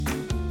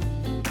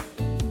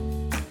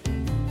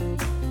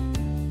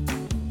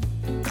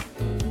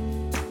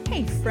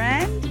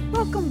friend.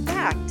 Welcome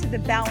back to The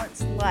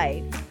Balanced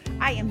Life.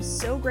 I am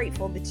so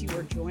grateful that you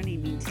are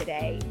joining me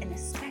today, and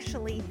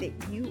especially that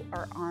you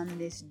are on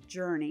this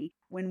journey.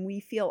 When we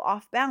feel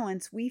off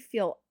balance, we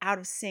feel out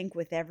of sync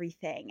with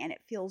everything, and it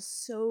feels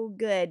so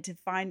good to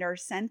find our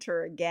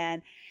center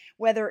again,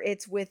 whether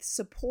it's with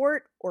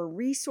support or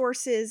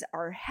resources,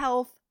 our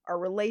health, our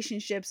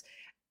relationships,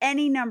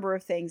 any number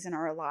of things in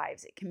our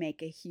lives. It can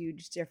make a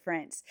huge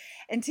difference.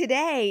 And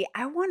today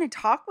I want to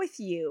talk with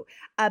you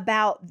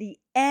about the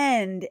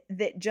end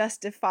that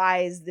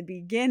justifies the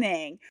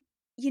beginning.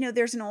 You know,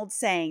 there's an old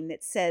saying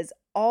that says,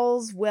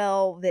 all's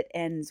well that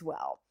ends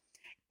well.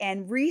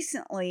 And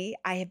recently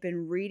I have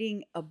been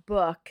reading a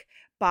book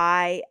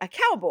by a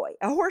cowboy,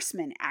 a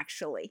horseman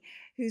actually,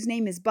 whose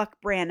name is Buck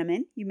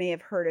Brannaman. You may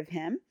have heard of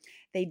him.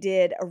 They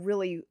did a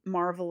really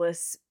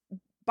marvelous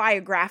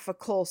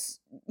biographical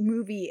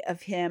movie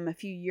of him a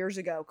few years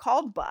ago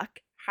called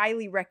Buck.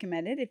 Highly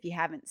recommended if you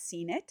haven't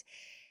seen it.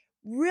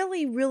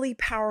 Really, really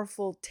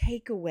powerful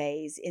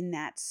takeaways in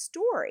that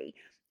story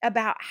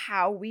about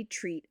how we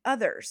treat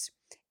others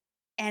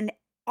and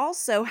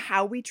also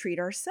how we treat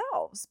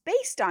ourselves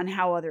based on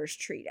how others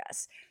treat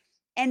us.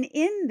 And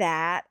in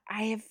that,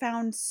 I have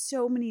found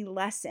so many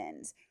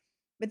lessons.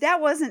 But that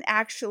wasn't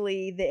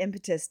actually the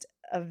impetus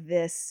of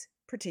this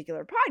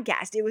particular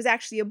podcast. It was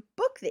actually a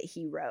book that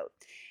he wrote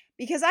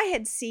because I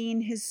had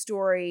seen his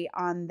story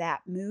on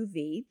that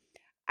movie.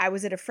 I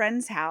was at a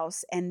friend's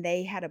house and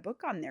they had a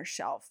book on their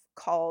shelf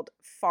called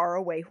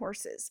Faraway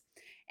Horses.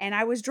 And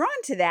I was drawn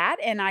to that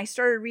and I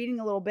started reading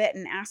a little bit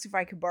and asked if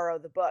I could borrow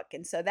the book.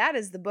 And so that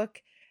is the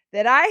book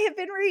that I have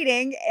been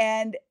reading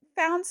and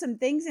found some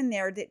things in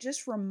there that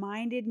just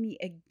reminded me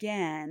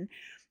again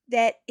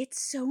that it's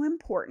so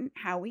important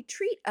how we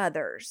treat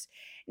others.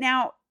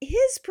 Now,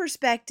 his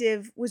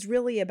perspective was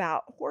really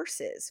about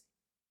horses,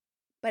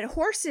 but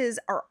horses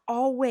are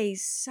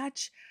always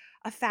such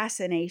a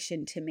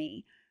fascination to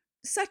me.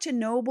 Such a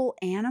noble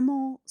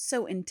animal,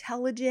 so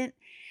intelligent.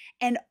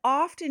 And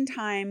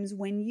oftentimes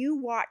when you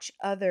watch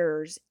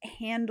others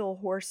handle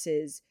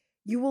horses,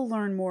 you will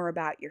learn more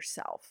about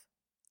yourself.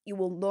 You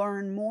will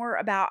learn more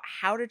about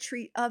how to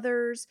treat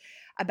others,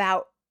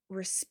 about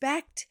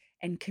respect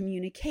and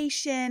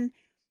communication.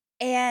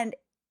 And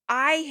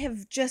I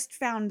have just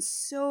found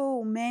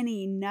so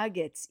many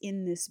nuggets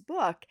in this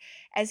book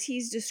as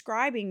he's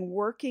describing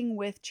working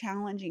with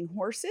challenging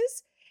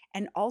horses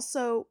and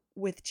also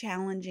with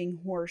challenging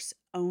horse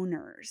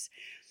owners.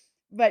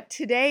 But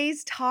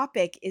today's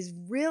topic is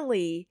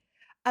really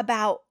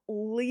about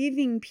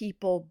leaving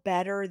people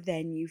better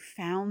than you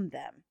found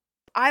them.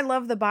 I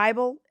love the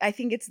Bible. I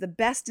think it's the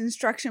best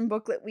instruction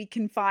booklet we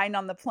can find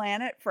on the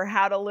planet for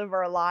how to live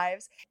our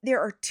lives. There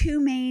are two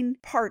main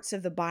parts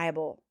of the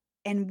Bible,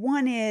 and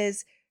one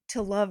is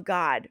to love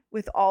God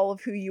with all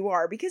of who you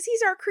are because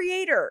he's our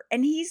creator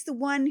and he's the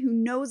one who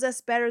knows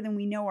us better than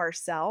we know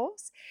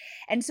ourselves.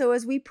 And so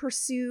as we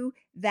pursue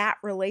that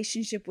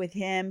relationship with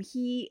him,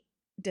 he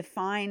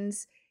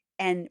defines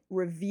and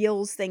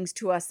reveals things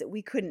to us that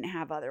we couldn't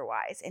have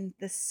otherwise. And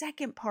the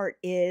second part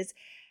is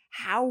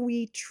how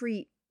we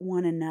treat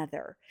one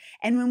another.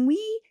 And when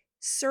we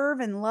serve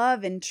and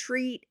love and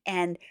treat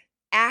and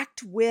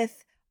act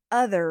with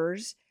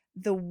others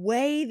the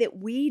way that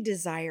we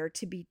desire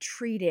to be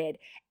treated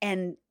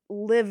and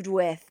lived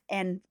with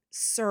and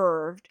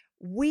served,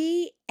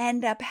 we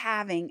end up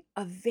having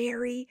a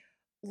very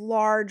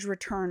large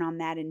return on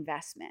that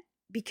investment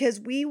because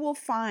we will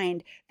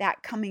find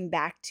that coming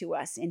back to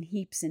us in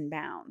heaps and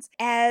bounds.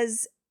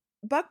 As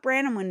Buck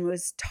Brannaman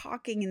was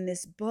talking in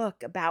this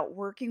book about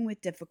working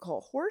with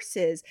difficult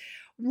horses,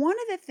 one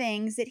of the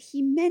things that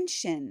he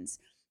mentions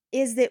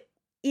is that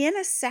in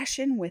a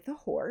session with a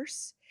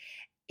horse,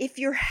 if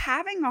you're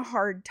having a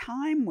hard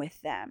time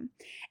with them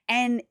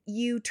and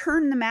you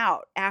turn them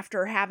out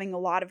after having a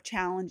lot of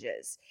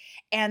challenges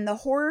and the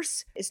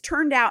horse is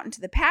turned out into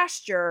the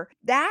pasture,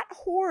 that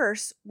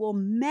horse will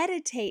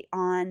meditate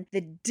on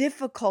the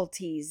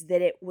difficulties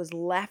that it was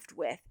left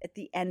with at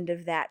the end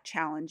of that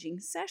challenging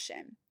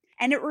session.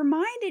 And it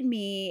reminded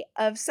me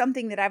of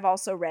something that I've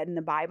also read in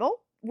the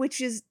Bible,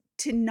 which is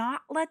to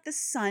not let the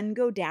sun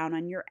go down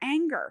on your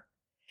anger.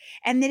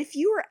 And that if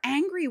you are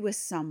angry with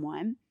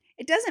someone,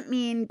 it doesn't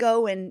mean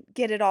go and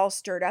get it all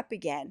stirred up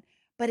again,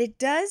 but it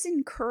does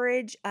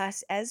encourage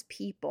us as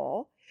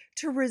people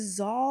to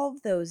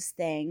resolve those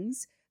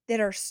things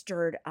that are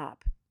stirred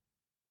up.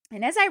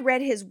 And as I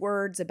read his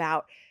words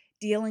about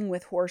dealing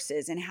with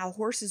horses and how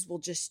horses will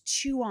just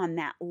chew on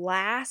that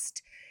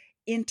last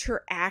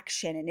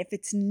interaction, and if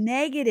it's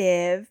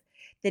negative,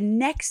 the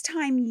next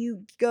time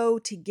you go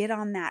to get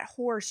on that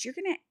horse, you're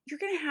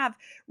gonna have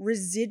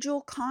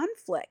residual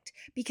conflict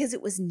because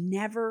it was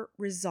never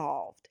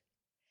resolved.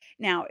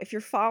 Now, if you're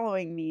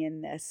following me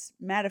in this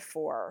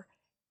metaphor,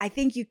 I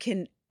think you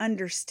can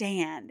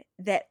understand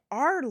that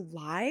our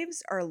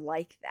lives are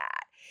like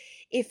that.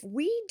 If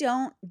we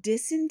don't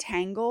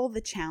disentangle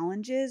the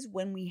challenges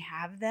when we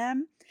have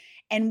them,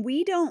 and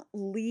we don't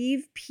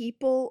leave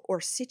people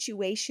or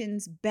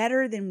situations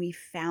better than we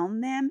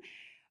found them,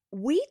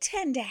 we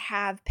tend to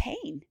have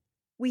pain.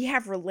 we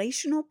have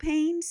relational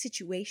pain,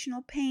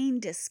 situational pain,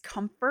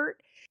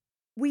 discomfort.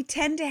 We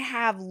tend to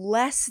have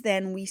less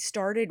than we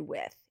started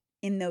with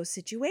in those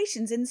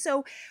situations. And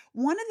so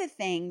one of the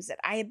things that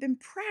I have been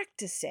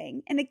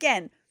practicing, and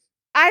again,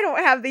 I don't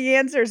have the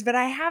answers, but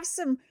I have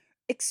some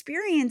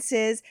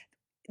experiences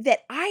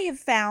that I have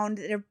found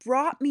that have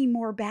brought me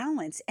more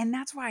balance. And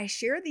that's why I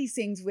share these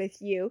things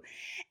with you.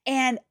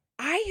 And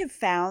I have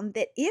found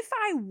that if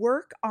I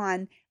work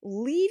on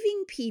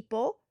leaving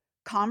people,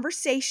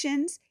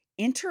 conversations,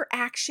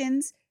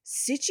 interactions,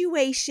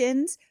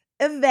 situations,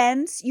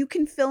 events, you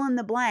can fill in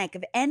the blank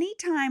of any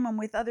time I'm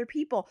with other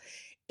people.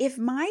 If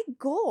my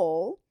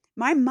goal,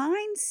 my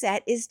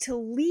mindset is to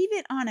leave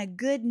it on a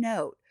good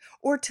note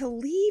or to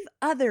leave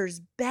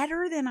others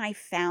better than I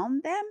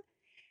found them,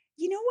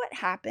 you know what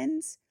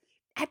happens?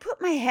 I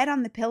put my head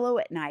on the pillow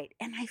at night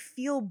and I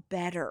feel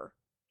better.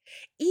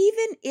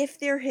 Even if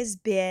there has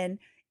been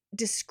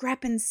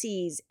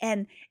discrepancies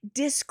and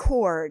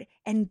discord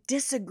and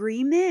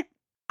disagreement,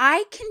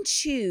 I can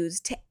choose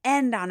to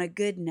end on a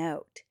good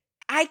note.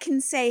 I can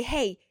say,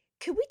 hey,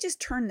 could we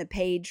just turn the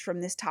page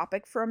from this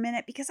topic for a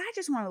minute? Because I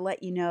just want to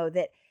let you know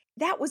that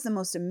that was the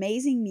most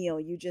amazing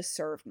meal you just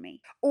served me.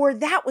 Or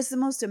that was the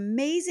most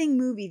amazing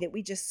movie that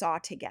we just saw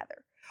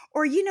together.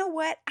 Or you know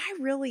what? I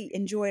really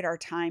enjoyed our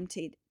time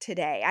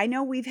today. I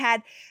know we've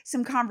had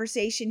some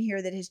conversation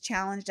here that has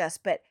challenged us,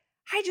 but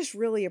I just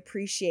really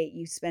appreciate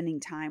you spending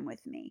time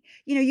with me.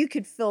 You know, you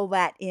could fill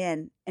that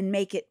in and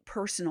make it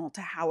personal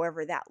to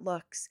however that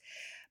looks.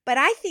 But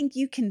I think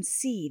you can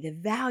see the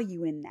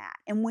value in that.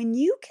 And when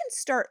you can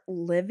start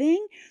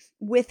living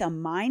with a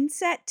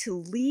mindset to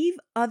leave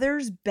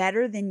others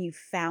better than you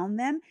found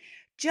them,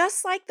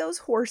 just like those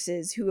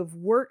horses who have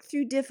worked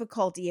through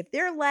difficulty, if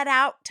they're let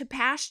out to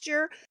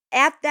pasture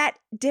at that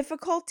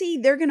difficulty,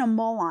 they're going to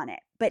mull on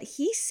it. But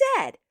he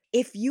said,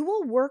 if you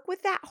will work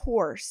with that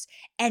horse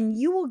and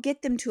you will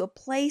get them to a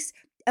place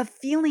of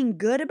feeling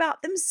good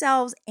about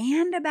themselves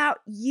and about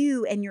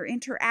you and your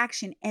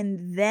interaction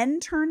and then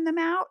turn them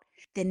out,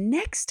 the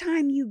next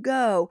time you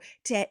go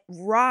to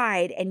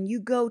ride and you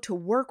go to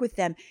work with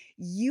them,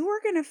 you are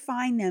going to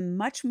find them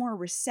much more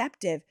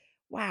receptive.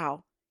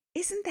 Wow,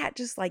 isn't that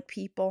just like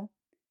people?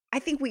 I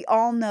think we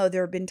all know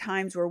there have been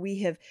times where we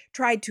have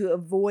tried to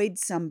avoid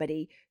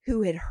somebody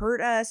who had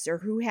hurt us or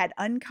who had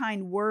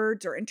unkind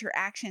words or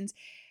interactions,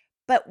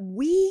 but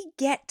we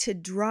get to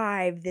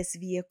drive this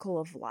vehicle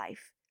of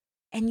life.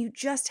 And you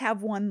just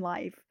have one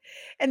life.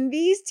 And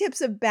these tips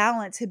of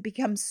balance have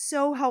become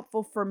so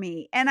helpful for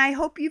me. And I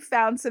hope you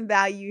found some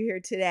value here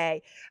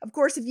today. Of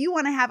course, if you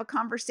want to have a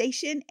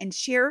conversation and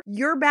share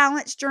your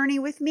balance journey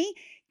with me,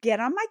 get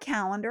on my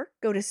calendar,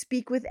 go to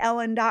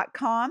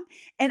speakwithellen.com,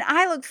 and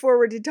I look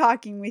forward to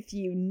talking with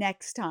you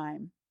next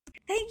time.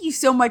 Thank you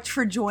so much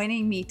for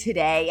joining me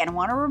today. And I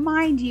want to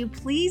remind you,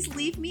 please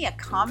leave me a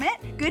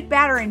comment, good,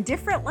 bad, or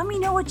indifferent. Let me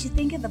know what you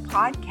think of the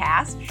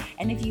podcast.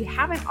 And if you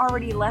haven't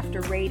already left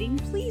a rating,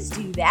 please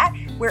do that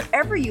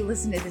wherever you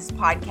listen to this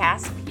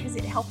podcast, because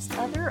it helps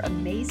other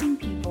amazing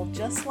people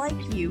just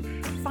like you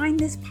find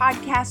this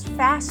podcast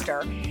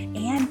faster.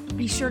 And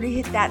be sure to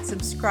hit that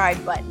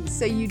subscribe button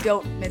so you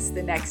don't miss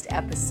the next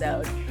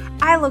episode.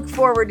 I look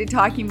forward to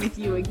talking with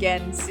you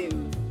again soon.